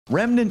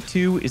Remnant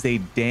 2 is a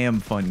damn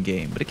fun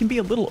game, but it can be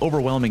a little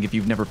overwhelming if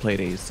you've never played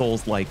a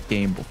Souls-like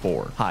game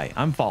before. Hi,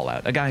 I'm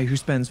Fallout, a guy who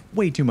spends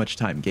way too much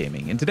time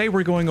gaming, and today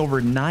we're going over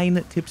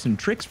 9 tips and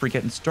tricks for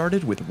getting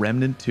started with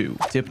Remnant 2.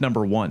 Tip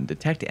number 1,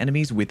 detect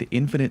enemies with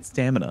infinite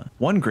stamina.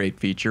 One great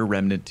feature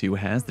Remnant 2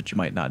 has that you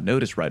might not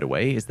notice right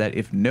away is that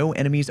if no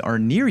enemies are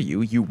near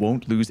you, you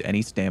won't lose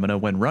any stamina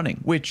when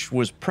running, which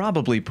was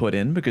probably put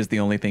in because the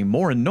only thing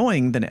more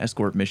annoying than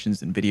escort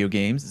missions in video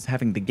games is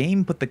having the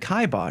game put the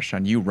kibosh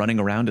on you running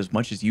around as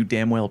much as you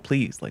damn well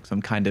please, like some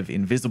kind of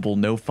invisible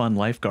no-fun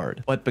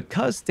lifeguard. But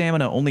because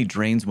stamina only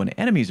drains when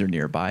enemies are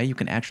nearby, you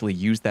can actually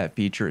use that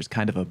feature as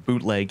kind of a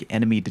bootleg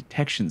enemy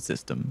detection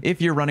system.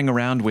 If you're running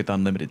around with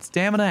unlimited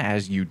stamina,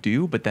 as you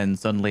do, but then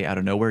suddenly out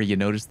of nowhere you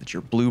notice that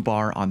your blue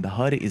bar on the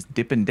HUD is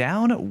dipping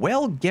down,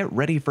 well, get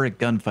ready for a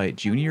gunfight,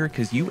 Junior,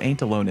 because you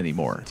ain't alone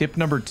anymore. Tip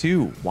number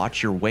 2,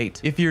 watch your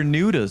weight. If you're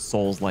new to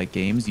Souls-like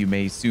games, you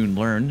may soon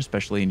learn,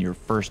 especially in your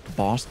first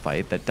boss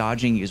fight, that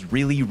dodging is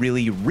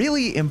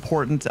really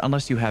important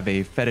unless you have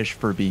a fetish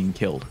for being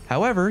killed.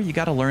 However, you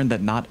gotta learn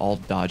that not all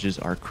dodges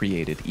are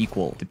created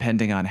equal.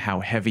 Depending on how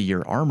heavy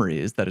your armor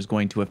is, that is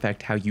going to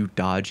affect how you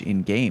dodge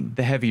in game.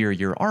 The heavier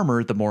your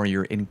armor, the more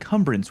your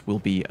encumbrance will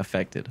be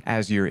affected.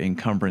 As your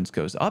encumbrance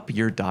goes up,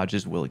 your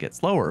dodges will get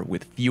slower,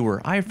 with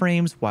fewer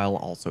iframes while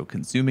also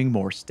consuming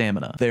more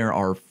stamina. There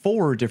are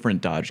 4 different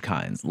dodge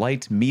kinds: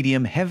 light,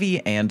 medium, heavy,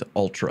 and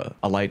ultra.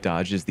 A light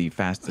dodge is the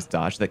fastest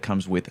dodge that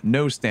comes with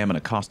no stamina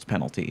cost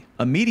penalty.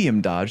 A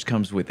medium dodge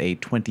comes with a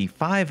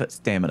 25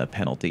 stamina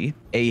penalty.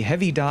 A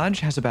heavy dodge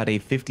has about a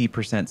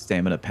 50%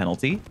 stamina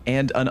penalty,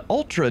 and an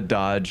ultra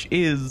dodge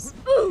is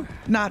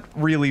not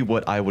really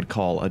what I would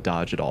call a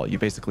dodge at all. You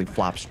basically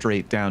flop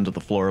straight down to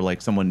the floor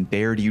like someone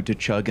dared you to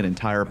chug an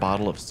entire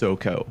bottle of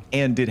SoCo,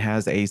 and it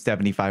has a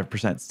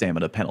 75%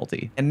 stamina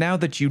penalty. And now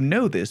that you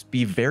know this,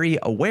 be very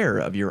aware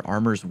of your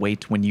armor's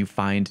weight when you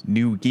find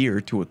new gear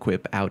to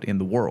equip out in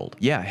the world.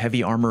 Yeah,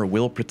 heavy armor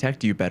will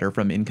protect you better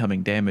from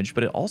incoming damage,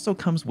 but it also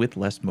comes with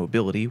less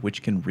mobility,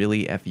 which can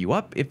really F you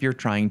up if you're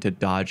trying to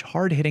dodge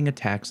hard-hitting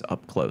attacks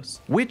up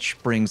close. Which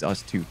brings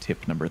us to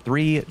tip number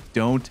 3,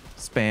 don't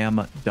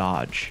spam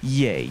dodge.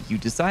 Yay, you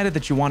decided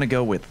that you want to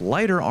go with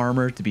lighter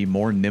armor to be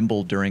more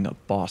nimble during a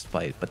boss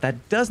fight, but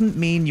that doesn't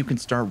mean you can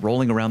start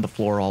rolling around the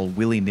floor all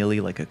willy-nilly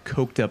like a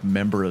coked-up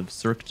member of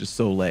Cirque du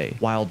Soleil.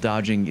 While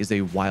dodging is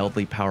a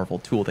wildly powerful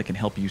tool that can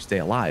help you stay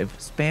alive,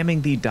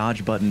 spamming the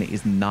dodge button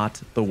is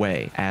not the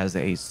way. As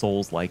a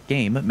Souls-like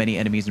game, many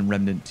enemies in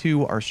Remnant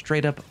 2 are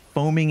straight up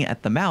foaming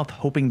at the mouth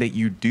hoping that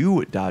you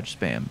do dodge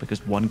spam,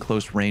 because one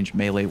close range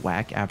melee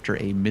whack after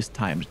a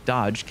mistimed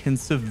dodge can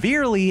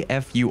severely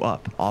F you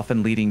up,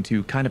 often leading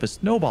to kind of a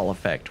snowball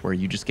effect where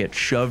you just get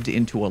shoved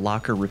into a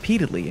locker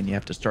repeatedly and you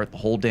have to start the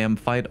whole damn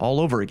fight all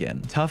over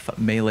again. Tough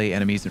melee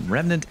enemies in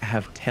Remnant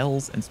have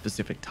tells and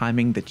specific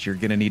timing that you're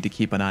gonna need to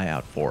keep an eye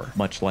out for.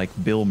 Much like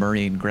Bill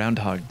Murray in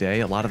Groundhog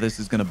Day, a lot of this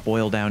is gonna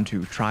boil down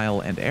to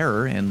trial and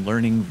error and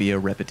learning via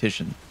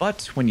repetition.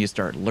 But when you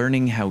start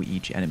learning how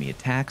each enemy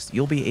attacks,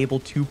 you'll be able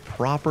to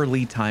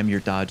properly time your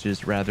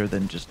dodges rather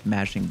than just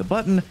mashing the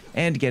button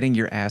and getting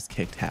your ass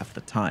kicked half the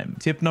time.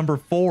 Tip number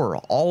 4,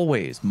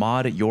 always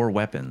mod your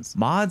weapons.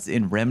 Mods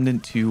in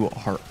Remnant 2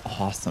 are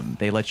awesome.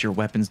 They let your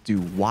weapons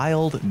do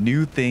wild,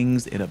 new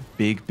things in a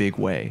big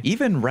way.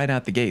 Even right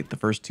out the gate, the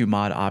first 2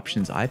 mod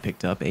options I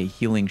picked up, a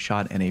healing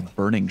shot and a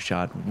burning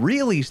shot,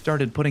 really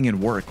started putting in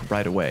work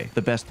right away.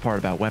 The best part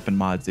about weapon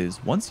mods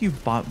is once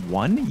you've bought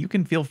one, you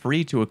can feel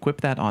free to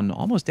equip that on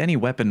almost any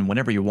weapon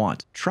whenever you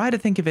want. Try to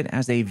think of it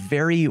as a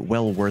very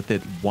well worth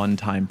it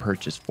one-time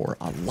purchase for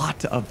a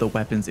lot of the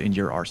weapons in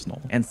your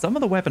arsenal. And some of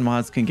the weapon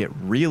mods can get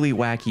really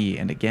wacky,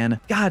 and again,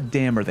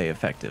 goddamn are they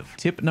effective.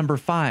 Tip number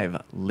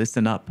 5,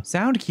 listen up.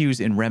 Sound cues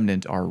in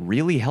Remnant are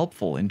really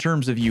helpful in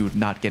terms of you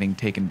not getting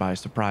taken by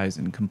surprise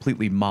and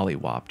completely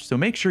mollywopped, so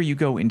make sure you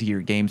go into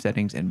your game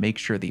settings and make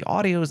sure the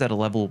audio is at a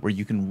level where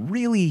you can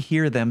really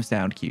hear them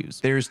sound cues.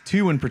 There's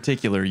 2 in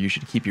particular you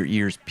should keep your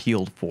ears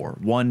peeled for.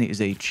 One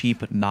is a cheap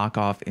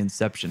knockoff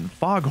Inception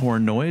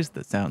foghorn noise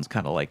that sounds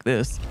kind of like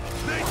this.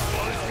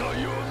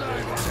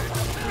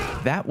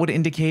 That would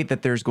indicate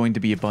that there's going to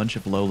be a bunch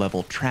of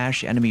low-level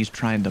trash enemies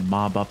trying to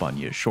mob up on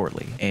you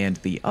shortly. And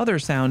the other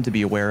sound to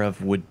be aware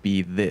of would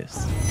be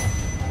this.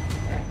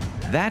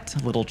 That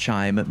little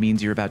chime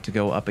means you're about to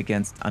go up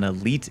against an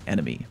elite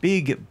enemy.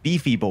 Big,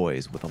 beefy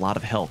boys with a lot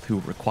of health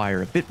who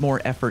require a bit more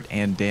effort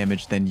and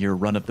damage than your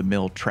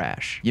run-of-the-mill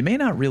trash. You may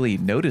not really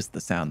notice the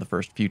sound the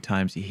first few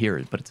times you hear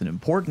it, but it's an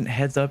important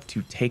heads up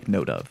to take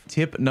note of.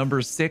 Tip number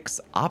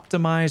 6,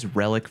 optimize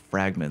Relic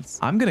fragments.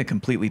 I'm gonna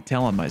completely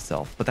tell on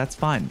myself, but that's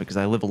fine because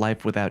I live a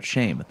life without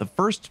shame. The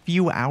first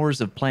few hours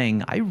of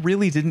playing, I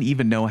really didn't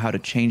even know how to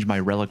change my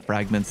Relic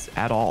fragments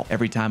at all.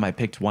 Every time I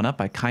picked one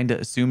up, I kinda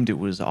assumed it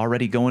was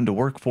already going to work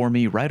work for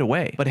me right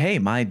away. But hey,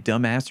 my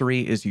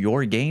dumbassery is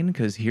your gain,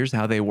 because here's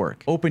how they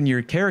work. Open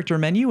your character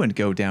menu and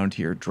go down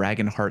to your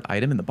dragon heart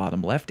item in the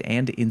bottom left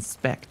and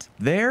inspect.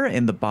 There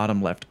in the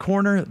bottom left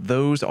corner,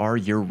 those are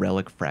your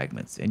relic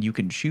fragments, and you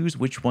can choose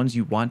which ones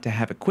you want to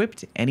have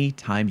equipped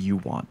anytime you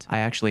want. I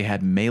actually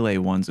had melee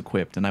ones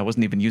equipped, and I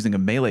wasn't even using a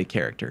melee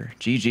character.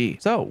 GG.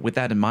 So with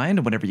that in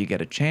mind, whenever you get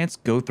a chance,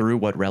 go through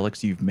what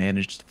relics you've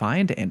managed to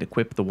find and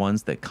equip the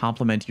ones that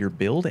complement your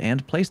build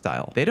and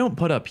playstyle. They don't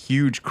put up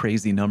huge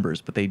crazy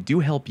numbers, but they do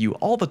help you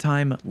all the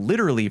time,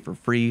 literally for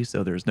free,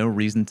 so there's no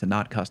reason to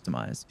not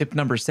customize. Tip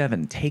number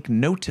 7, take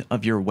note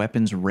of your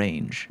weapon's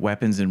range.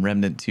 Weapons in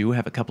Remnant 2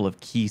 have a couple of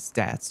key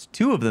stats,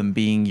 2 of them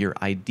being your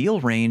ideal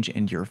range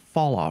and your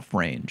fall-off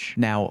range.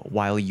 Now,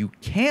 while you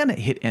can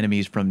hit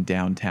enemies from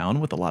downtown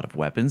with a lot of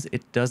weapons,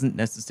 it doesn't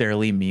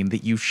necessarily mean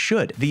that you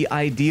should. The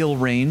ideal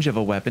range of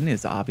a weapon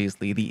is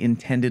obviously the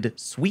intended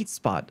sweet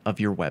spot of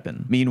your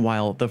weapon.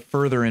 Meanwhile, the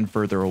further and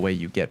further away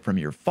you get from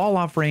your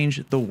fall-off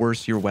range, the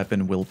worse your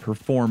weapon will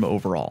perform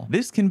overall.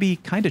 This can be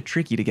kind of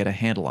tricky to get a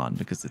handle on,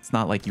 because it's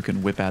not like you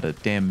can whip out a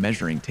damn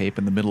measuring tape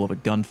in the middle of a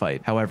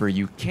gunfight. However,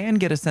 you can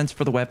get a sense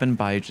for the weapon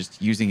by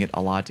just using it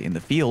a lot in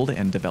the field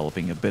and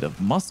developing a bit of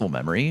muscle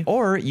memory,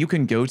 or you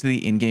can go to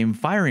the in-game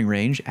firing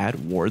range at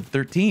Ward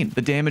 13.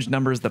 The damage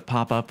numbers that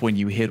pop up when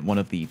you hit one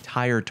of the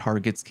tire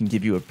targets can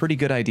give you a pretty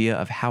good idea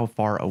of how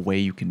far away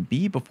you can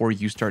be before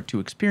you start to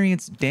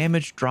experience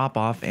damage drop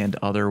off and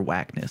other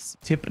whackness.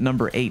 Tip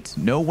number 8,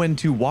 know when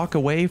to walk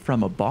away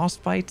from a boss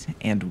fight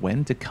and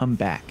when to come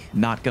back.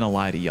 Not gonna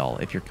lie to y'all,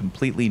 if you're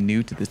completely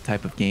new to this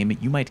type of game,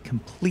 you might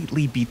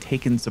completely be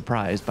taken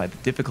surprised by the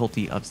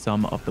difficulty of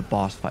some of the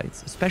boss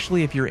fights,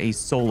 especially if you're a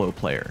solo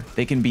player.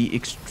 They can be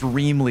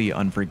extremely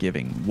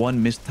unforgiving.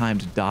 One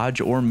mistimed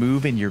dodge or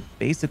move and you're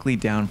basically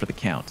down for the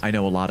count. I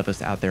know a lot of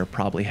us out there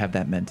probably have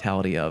that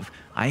mentality of,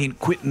 I ain't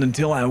quitting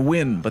until I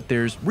win, but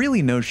there's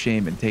really no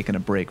shame in taking a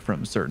break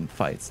from certain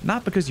fights.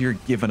 Not because you're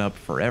giving up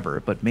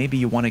forever, but maybe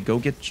you want to go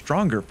get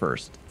stronger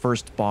first.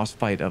 First boss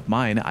fight of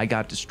mine, I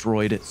got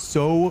destroyed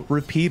so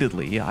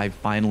repeatedly, I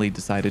finally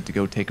decided to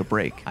go take a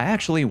break. I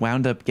actually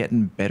wound up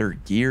getting better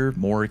gear,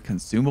 more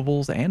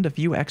consumables, and a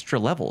few extra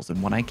levels,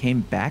 and when I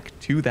came back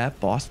to that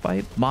boss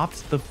fight,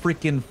 mopped the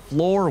freaking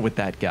floor with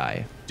that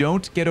guy.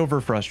 Don't get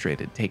over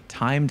frustrated. Take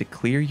time to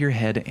clear your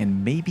head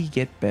and maybe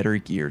get better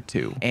gear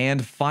too.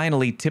 And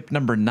finally, tip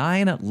number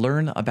 9,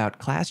 learn about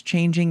class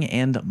changing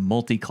and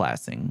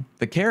multiclassing.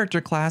 The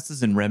character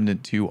classes in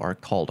Remnant 2 are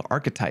called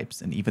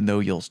archetypes, and even though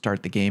you'll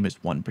start the game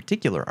as one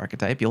particular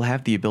archetype, you'll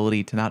have the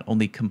ability to not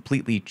only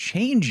completely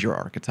change your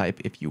archetype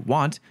if you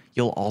want,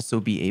 you'll also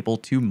be able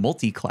to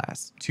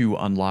multi-class. To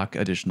unlock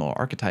additional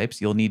archetypes,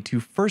 you'll need to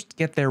first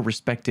get their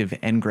respective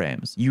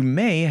engrams. You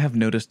may have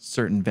noticed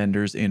certain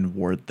vendors in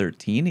Ward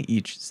 13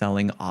 each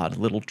selling odd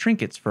little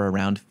trinkets for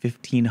around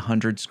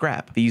 1,500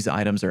 scrap. These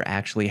items are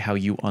actually how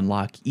you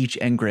unlock each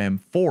engram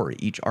for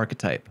each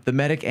archetype. The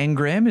medic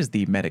engram is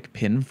the medic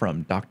pin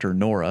from Dr.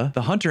 Nora.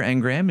 The hunter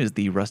engram is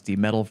the rusty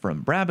metal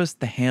from Brabus.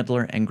 The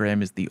handler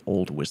engram is the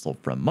old whistle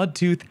from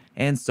Mudtooth,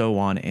 and so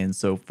on and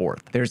so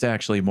forth. There's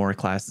actually more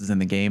classes in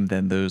the game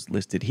than those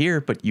listed here,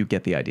 but you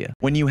get the idea.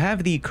 When you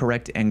have the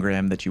correct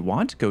engram that you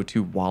want, go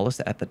to Wallace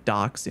at the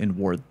docks in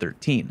Ward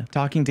 13.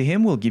 Talking to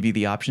him will give you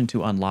the option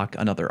to unlock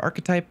another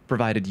archetype,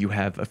 provided you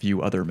have a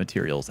few other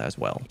materials as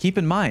well. Keep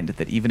in mind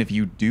that even if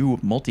you do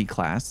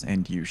multi-class,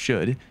 and you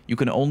should, you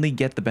can only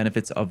get the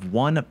benefits of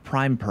one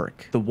prime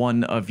perk, the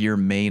one of your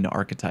main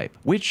archetype,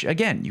 which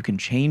again, you can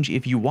change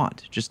if you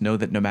want. Just know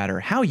that no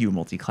matter how you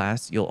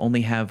multi-class, you'll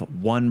only have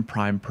one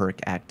prime perk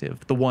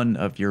active, the one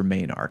of your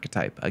main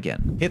archetype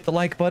again. Hit the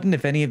like button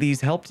if any of these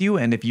helped you,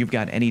 and if you've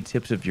got any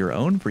tips of your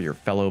own for your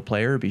fellow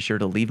player, be sure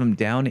to leave them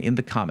down in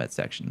the comment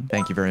section.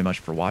 Thank you very much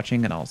for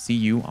watching, and I'll see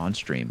you on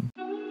stream.